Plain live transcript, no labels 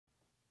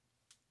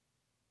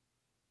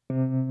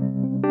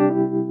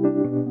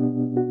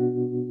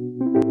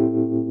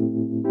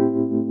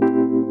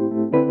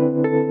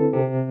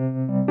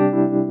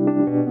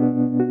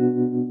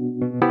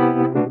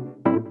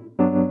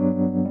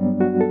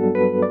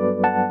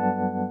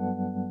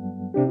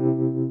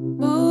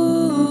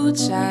Ooh,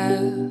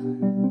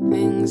 child,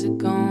 things are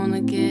gonna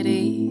get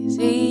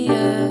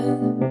easier.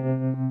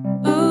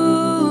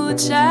 Ooh,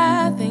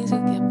 child, things will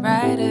get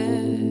brighter.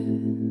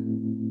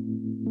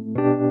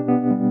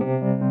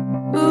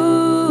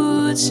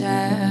 Ooh,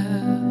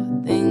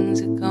 child,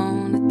 things are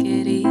gonna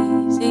get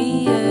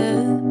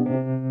easier.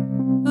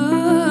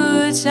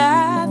 Ooh,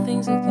 child,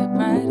 things will get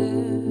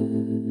brighter.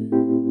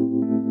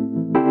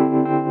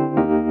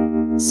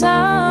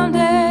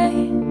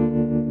 Someday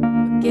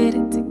we'll get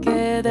it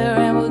together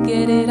and we'll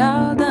get it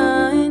all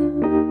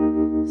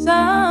done.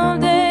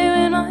 Someday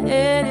when our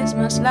head is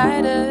much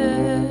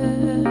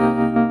lighter.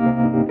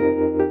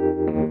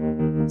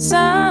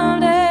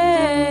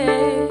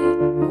 Someday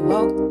we'll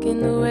walk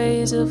in the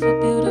rays of a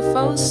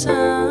beautiful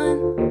sun.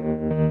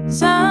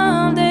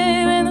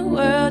 Someday when the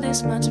world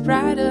is much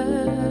brighter.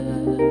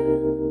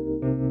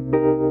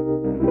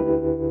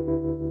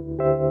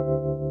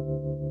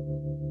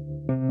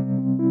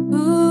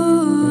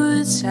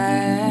 Ooh,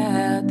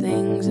 child,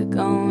 things are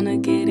gonna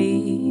get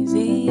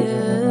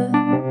easier.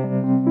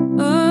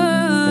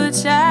 Ooh,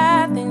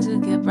 child, things will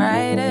get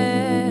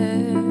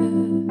brighter.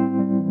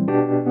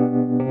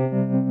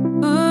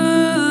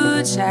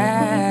 Ooh,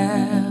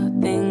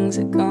 child, things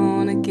are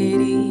gonna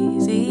get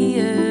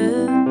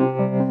easier.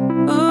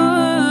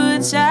 Ooh,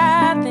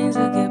 child, things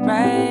will get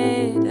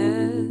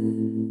brighter.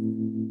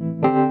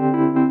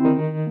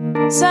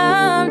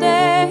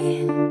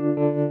 Someday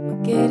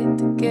we'll get it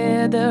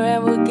together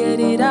and we'll get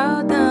it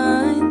all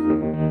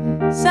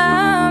done.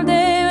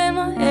 Someday when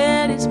my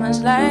head is much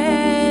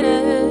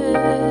lighter,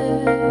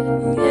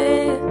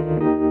 yeah.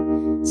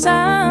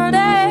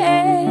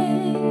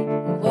 Someday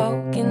we'll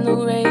walk in the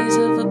rays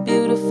of a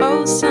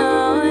beautiful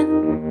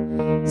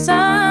sun.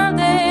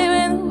 Someday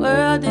when the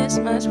world is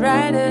much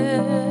brighter.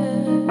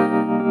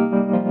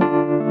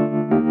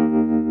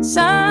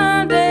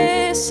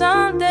 Someday,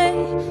 someday,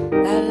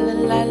 la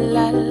la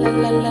la la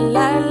la la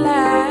la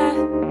la.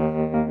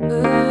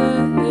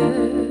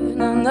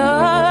 No, no.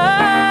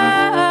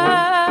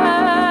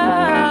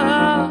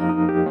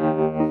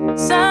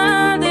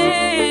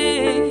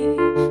 Someday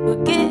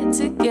we'll get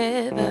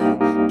together,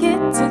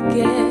 get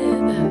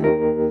together.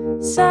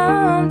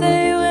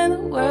 Someday when the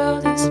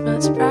world is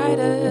much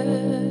brighter.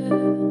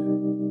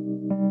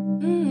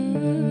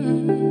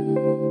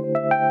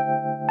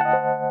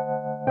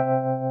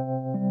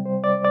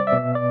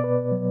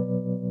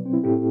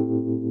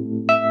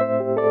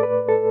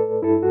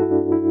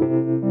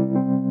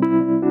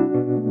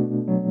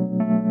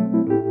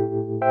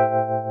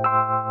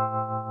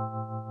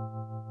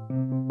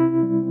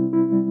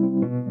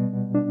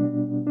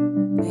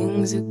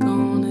 Things are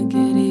gonna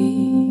get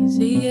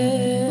easier.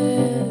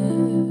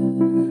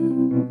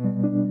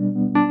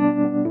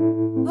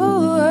 Ooh,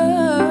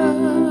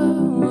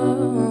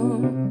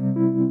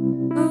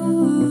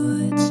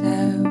 ooh,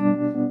 child,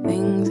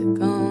 things are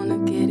gonna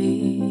get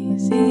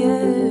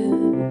easier.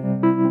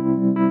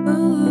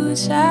 Ooh,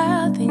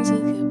 child, things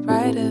will get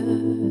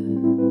brighter.